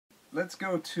let's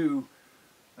go to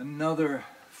another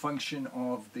function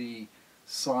of the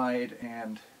side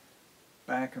and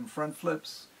back and front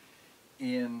flips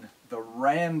in the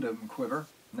random quiver.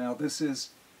 Now this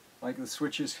is like the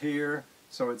switch is here,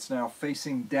 so it's now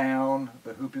facing down,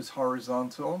 the hoop is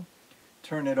horizontal.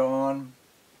 Turn it on,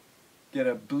 get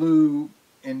a blue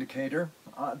indicator.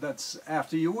 That's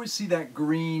after you always see that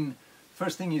green.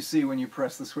 First thing you see when you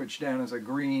press the switch down is a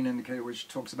green indicator which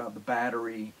talks about the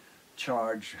battery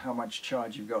charge, how much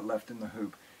charge you've got left in the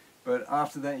hoop. But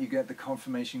after that you get the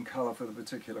confirmation color for the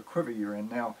particular quiver you're in.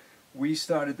 Now we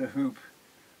started the hoop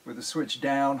with the switch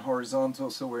down horizontal,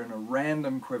 so we're in a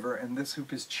random quiver, and this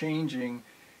hoop is changing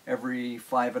every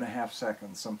 5.5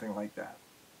 seconds, something like that.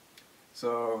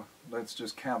 So let's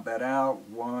just count that out.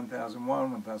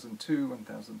 1001, 1002,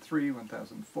 1003,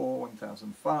 1004,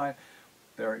 1005.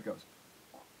 There it goes.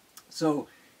 So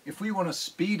if we want to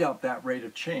speed up that rate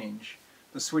of change,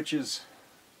 the switch is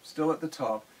still at the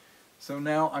top. So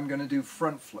now I'm going to do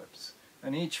front flips.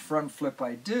 And each front flip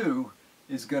I do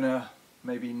is going to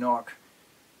maybe knock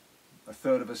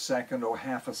 1/3 of a second or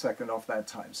 1/2 a second off that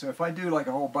time. So if I do like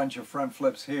a whole bunch of front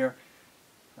flips here,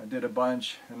 I did a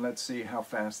bunch, and let's see how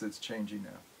fast it's changing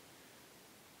now.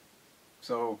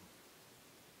 So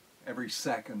every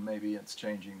second maybe it's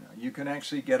changing now. You can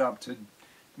actually get up to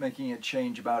making it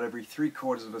change about every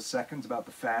 3/4 of a second, about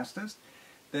the fastest.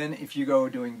 Then if you go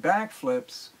doing back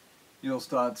flips, you'll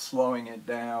start slowing it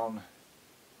down,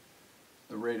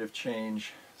 the rate of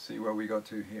change. See where we go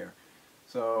to here.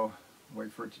 So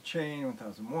wait for it to change.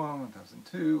 1001,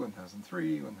 1002,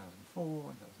 1003, 1004,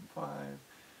 1005.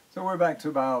 So we're back to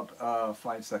about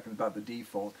 5 seconds, about the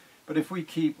default. But if we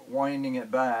keep winding it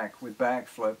back with back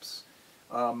flips,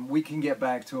 we can get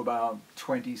back to about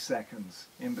 20 seconds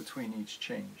in between each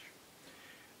change.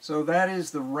 So that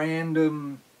is the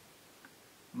random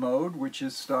mode, which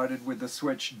is started with the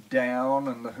switch down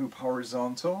and the hoop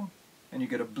horizontal, and you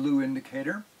get a blue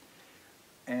indicator.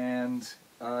 And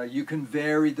you can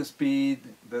vary the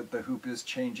speed that the hoop is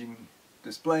changing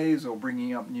displays or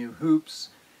bringing up new hoops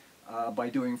by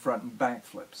doing front and back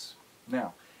flips.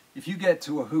 Now, if you get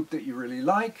to a hoop that you really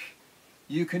like,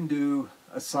 you can do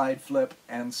a side flip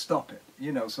and stop it.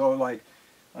 You know, so like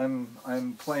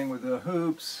I'm playing with the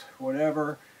hoops,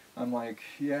 whatever. I'm like,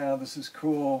 yeah, this is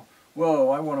cool. Whoa,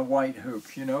 I want a white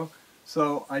hoop, you know.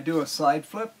 So I do a side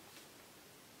flip,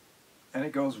 and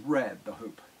it goes red, the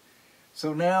hoop.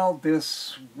 So now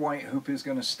this white hoop is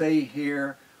going to stay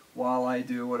here while I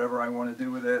do whatever I want to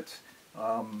do with it.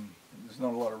 There's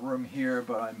not a lot of room here,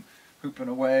 but I'm hooping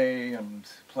away and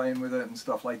playing with it and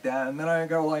stuff like that. And then I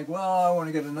go like, well, I want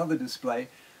to get another display.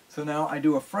 So now I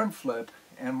do a front flip,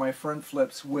 and my front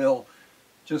flips will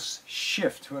just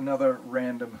shift to another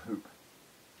random hoop.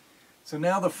 So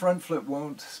now the front flip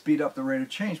won't speed up the rate of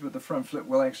change, but the front flip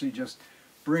will actually just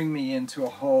bring me into a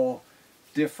whole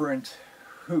different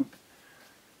hoop.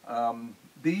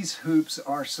 These hoops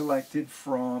are selected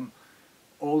from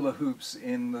all the hoops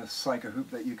in the PsiHoops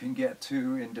that you can get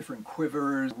to in different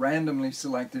quivers, randomly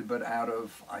selected, but out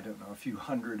of, I don't know, a few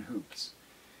hundred hoops.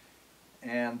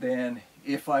 And then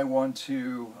if I want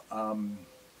to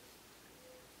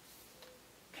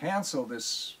cancel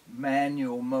this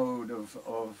manual mode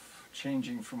of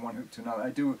changing from one hoop to another,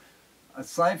 I do a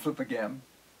side flip again,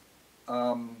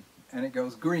 and it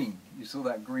goes green. You saw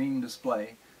that green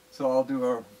display. So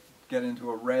I'll get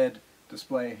into a red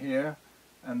display here,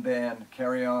 and then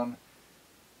carry on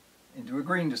into a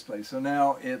green display. So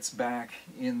now it's back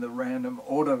in the random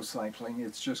auto cycling.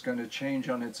 It's just going to change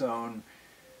on its own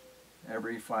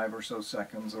every 5 or so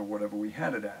seconds, or whatever we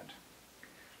had it at.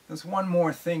 There's one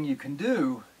more thing you can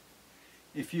do.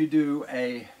 If you do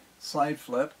a side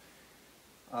flip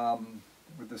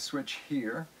with the switch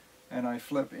here, and I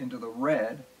flip into the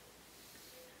red,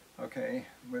 okay,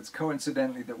 it's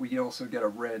coincidentally that we also get a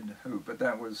red hoop, but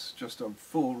that was just a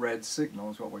full red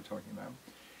signal is what we're talking about.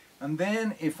 And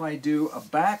then if I do a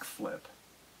back flip,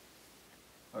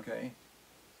 okay,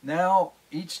 now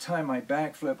each time I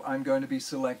back flip, I'm going to be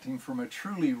selecting from a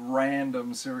truly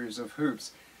random series of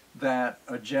hoops that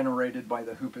are generated by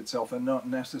the hoop itself and not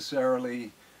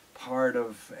necessarily part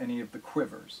of any of the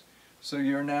quivers. So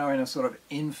you're now in a sort of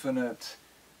infinite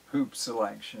hoop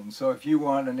selection. So if you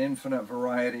want an infinite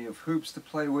variety of hoops to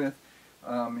play with,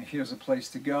 here's a place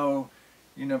to go.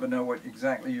 You never know what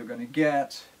exactly you're going to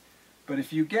get, but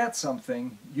if you get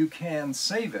something, you can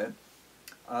save it.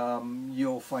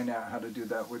 You'll find out how to do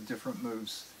that with different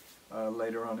moves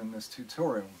later on in this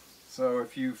tutorial. So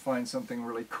if you find something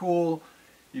really cool,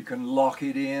 you can lock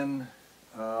it in.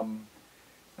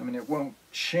 I mean, it won't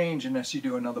change unless you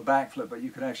do another backflip, but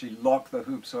you can actually lock the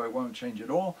hoop so it won't change at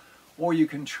all. Or you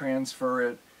can transfer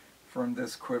it from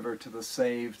this quiver to the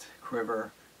saved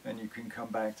quiver, and you can come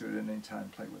back to it at any time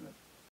and play with it.